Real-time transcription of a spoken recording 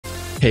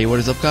Hey, what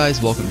is up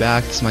guys? Welcome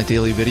back. This is my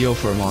daily video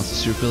for Monster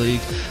Super League.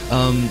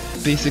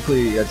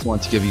 Basically, I just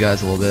want to give you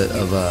guys a little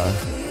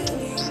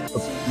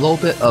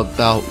bit of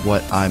about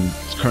what I'm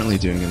currently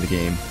doing in the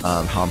game,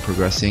 how I'm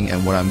progressing,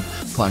 and what I'm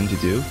planning to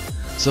do.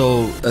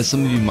 So, as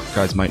some of you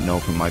guys might know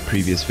from my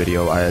previous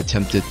video, I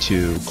attempted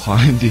to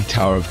climb the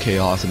Tower of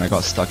Chaos and I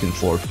got stuck in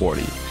floor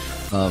 40.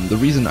 The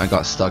reason I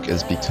got stuck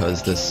is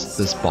because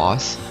this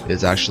boss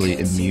is actually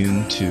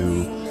immune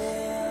to...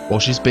 Well,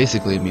 she's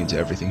basically immune to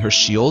everything. Her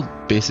shield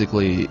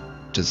basically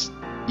just,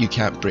 you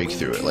can't break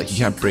through it. Like, you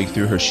can't break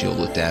through her shield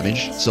with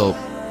damage. So,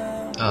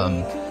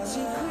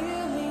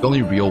 the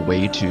only real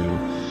way to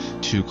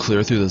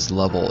clear through this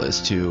level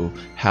is to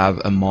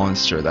have a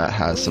monster that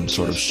has some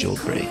sort of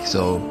shield break.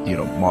 So, you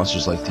know,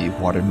 monsters like the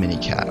water mini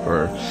cat,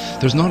 or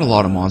there's not a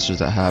lot of monsters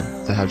that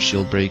have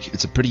shield break.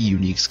 It's a pretty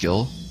unique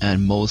skill,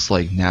 and most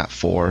like Nat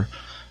 4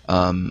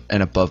 and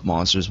above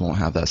monsters won't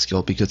have that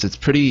skill because it's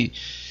pretty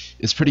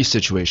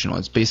situational.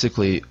 It's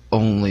basically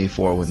only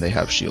for when they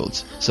have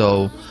shields.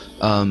 So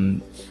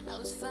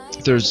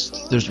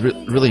there's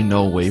really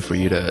no way for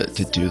you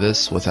to do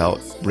this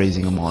without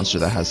raising a monster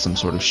that has some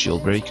sort of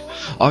shield break.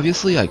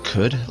 Obviously I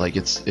could, like,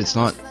 it's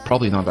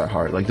probably not that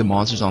hard. Like, the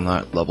monsters on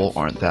that level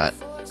aren't that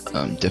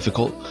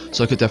difficult,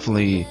 so I could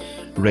definitely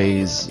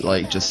raise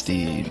like just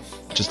the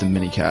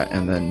mini cat,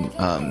 and then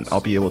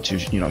I'll be able to,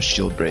 you know,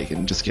 shield break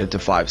and just get it to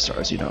 5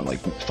 stars. You know, like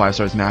 5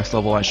 stars max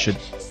level, I should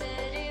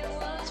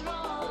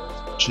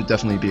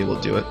definitely be able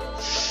to do it.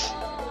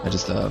 I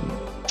just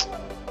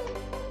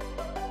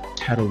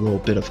had a little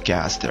bit of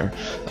gas there.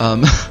 I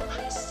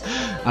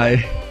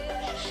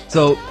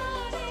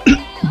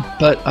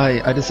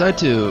decided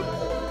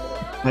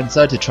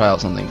to try out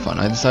something fun.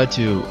 I decided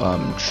to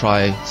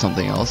try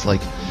something else.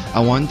 Like, I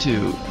wanted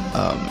to,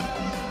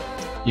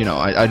 you know,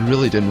 I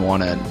really didn't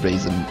want to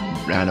raise a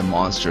random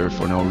monster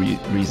for no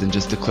reason,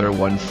 just to clear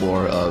one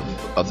floor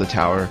of the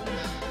tower.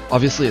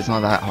 Obviously, it's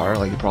not that hard.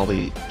 Like, it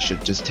probably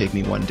should just take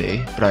me 1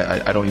 day,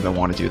 but I don't even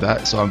want to do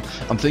that. So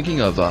I'm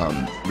thinking of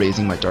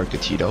raising my Dark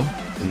Gatito,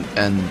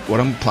 and what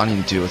I'm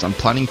planning to do is I'm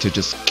planning to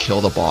just kill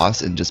the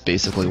boss and just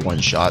basically one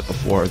shot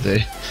before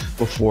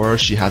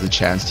she has a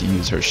chance to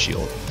use her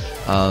shield.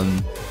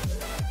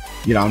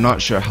 You know, I'm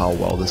not sure how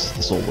well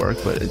this will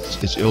work, but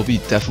it'll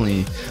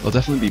definitely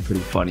be pretty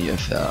funny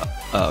if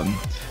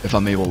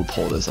I'm able to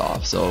pull this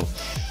off. So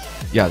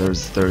yeah,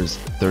 there's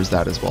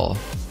that as well.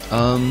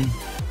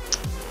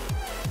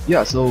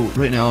 Yeah, so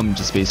right now I'm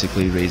just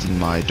basically raising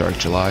my Dark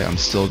July. I'm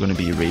still going to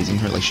be raising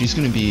her. Like, she's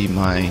going to be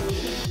my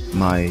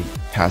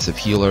passive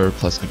healer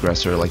plus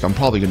aggressor. Like, I'm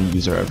probably going to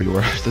use her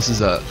everywhere. This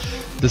is a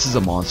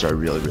monster I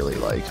really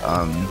like.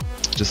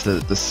 Just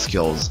the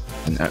skills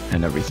and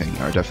everything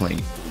are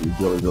definitely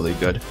really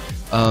good.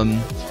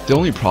 The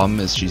only problem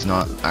is she's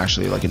not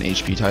actually like an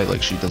HP type.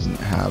 Like, she doesn't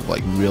have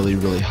like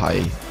really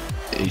high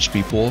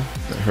HP pool.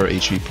 Her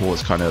HP pool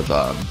is kind of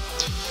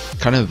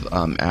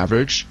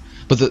average.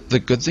 But the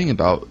good thing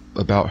about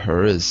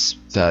her is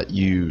that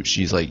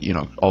she's like, you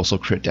know, also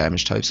crit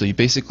damage type. So you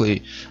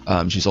basically,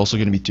 she's also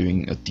going to be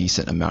doing a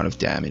decent amount of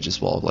damage as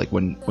well. Like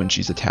when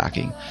she's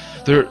attacking.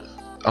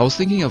 I was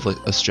thinking of like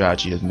a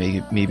strategy of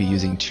maybe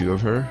using 2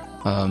 of her.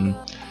 I'm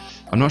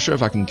not sure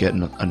if I can get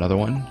another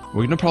one.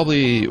 We're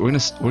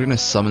gonna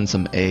summon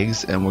some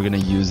eggs, and we're gonna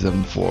use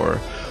them for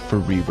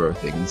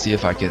rebirthing and see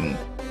if I can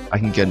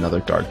get another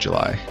Dark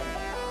July.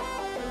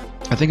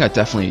 I think I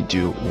definitely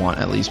do want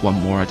at least one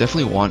more. I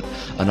definitely want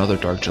another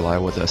Dark July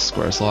with a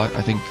square slot.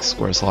 I think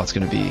square slot's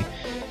gonna be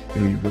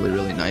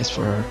really nice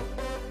for her.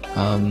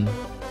 Come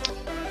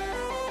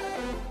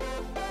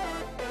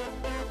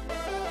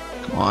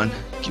on,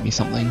 give me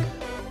something.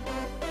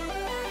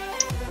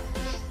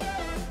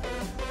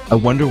 I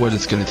wonder what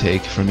it's gonna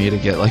take for me to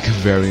get like a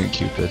variant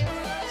Cupid.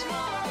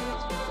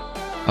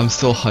 I'm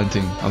still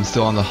hunting. I'm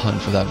still on the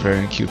hunt for that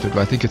variant Cupid, but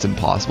I think it's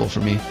impossible for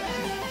me.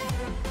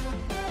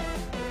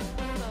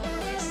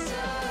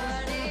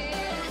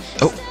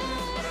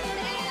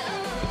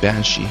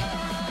 Banshee.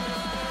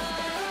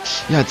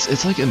 Yeah,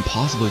 it's like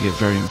impossible to get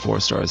variant 4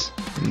 stars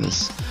in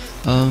this.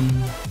 Yeah,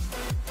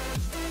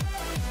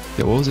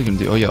 what was I gonna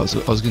do? Oh yeah, I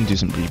was gonna do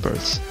some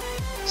rebirths.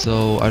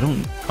 So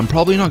I'm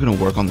probably not gonna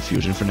work on the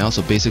fusion for now.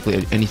 So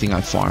basically anything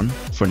I farm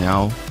for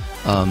now,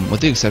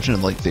 with the exception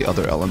of like the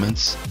other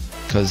elements,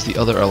 because the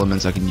other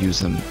elements I can use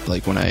them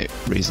like when I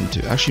raise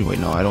into. Actually, wait,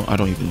 no, I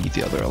don't even need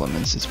the other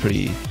elements. It's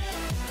pretty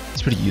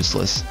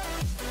useless.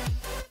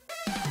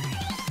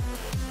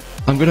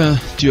 I'm gonna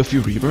do a few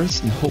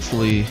rebirths, and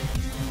hopefully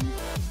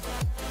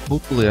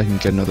I can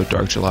get another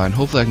Dark July, and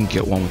hopefully I can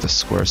get one with a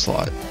square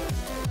slot.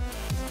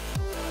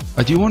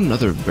 I do want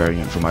another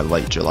variant for my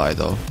Light July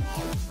though.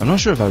 I'm not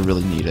sure if I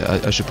really need it.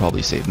 I should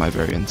probably save my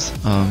variants.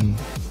 I'll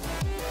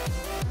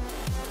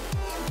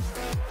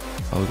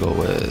go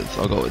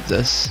with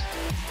this.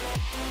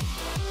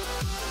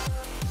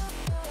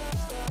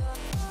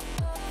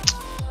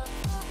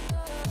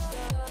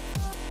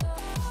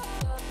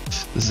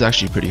 This is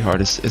actually pretty hard.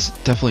 It's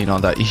definitely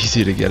not that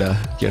easy to get a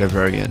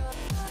variant.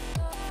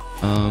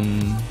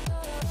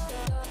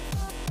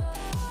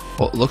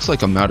 Well, it looks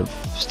like I'm out of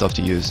stuff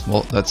to use.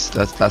 Well, that's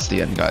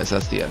the end, guys.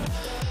 That's the end.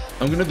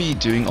 I'm gonna be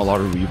doing a lot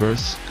of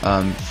rebirths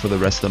for the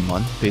rest of the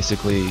month.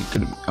 Basically,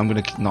 I'm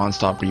gonna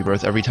non-stop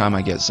rebirth. Every time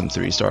I get some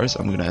 3 stars,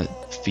 I'm gonna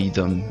feed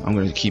them. I'm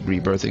gonna keep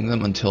rebirthing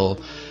them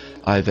until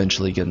I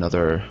eventually get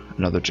another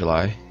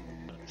July.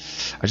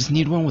 I just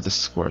need one with a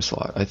square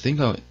slot. I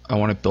think I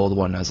want to build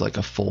one as like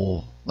a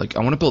full, like I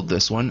want to build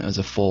this one as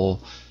a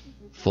full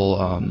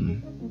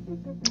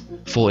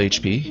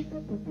HP,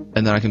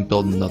 and then I can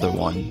build another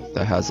one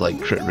that has like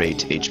crit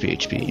rate,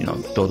 HP, you know,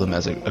 build them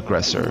as an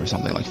aggressor or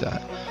something like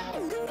that.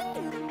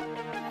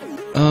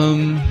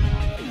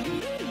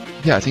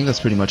 Yeah, I think that's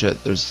pretty much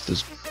it.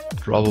 There's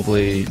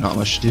probably not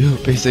much to do.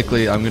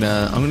 Basically, I'm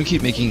gonna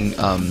keep making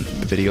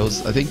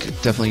videos. I think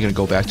definitely gonna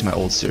go back to my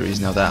old series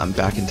now that I'm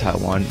back in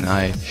Taiwan, and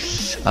I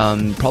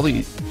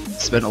probably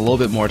spent a little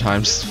bit more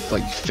time just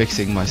like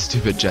fixing my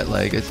stupid jet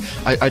lag.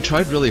 I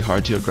tried really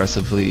hard to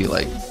aggressively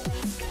like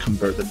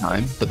convert the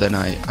time, but then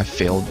I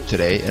failed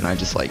today, and I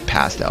just like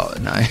passed out,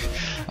 and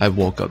I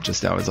woke up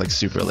just now. It's like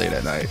super late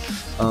at night.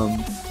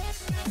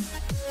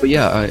 But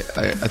yeah,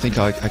 I think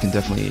I can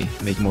definitely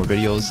make more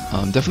videos.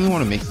 Definitely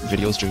want to make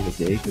videos during the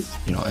day, because,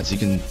 you know, as you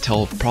can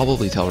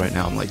probably tell right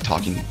now, I'm like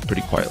talking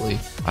pretty quietly.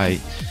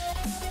 I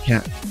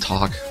can't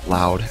talk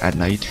loud at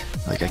night.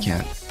 Like I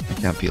can't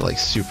be like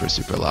super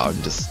loud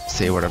and just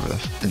say whatever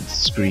and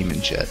scream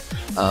and shit.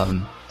 But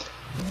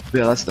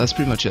yeah, that's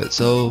pretty much it.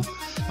 So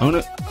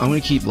I'm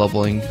gonna keep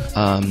leveling,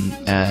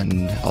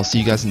 and I'll see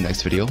you guys in the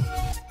next video.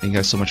 Thank you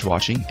guys so much for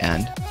watching,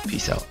 and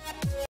peace out.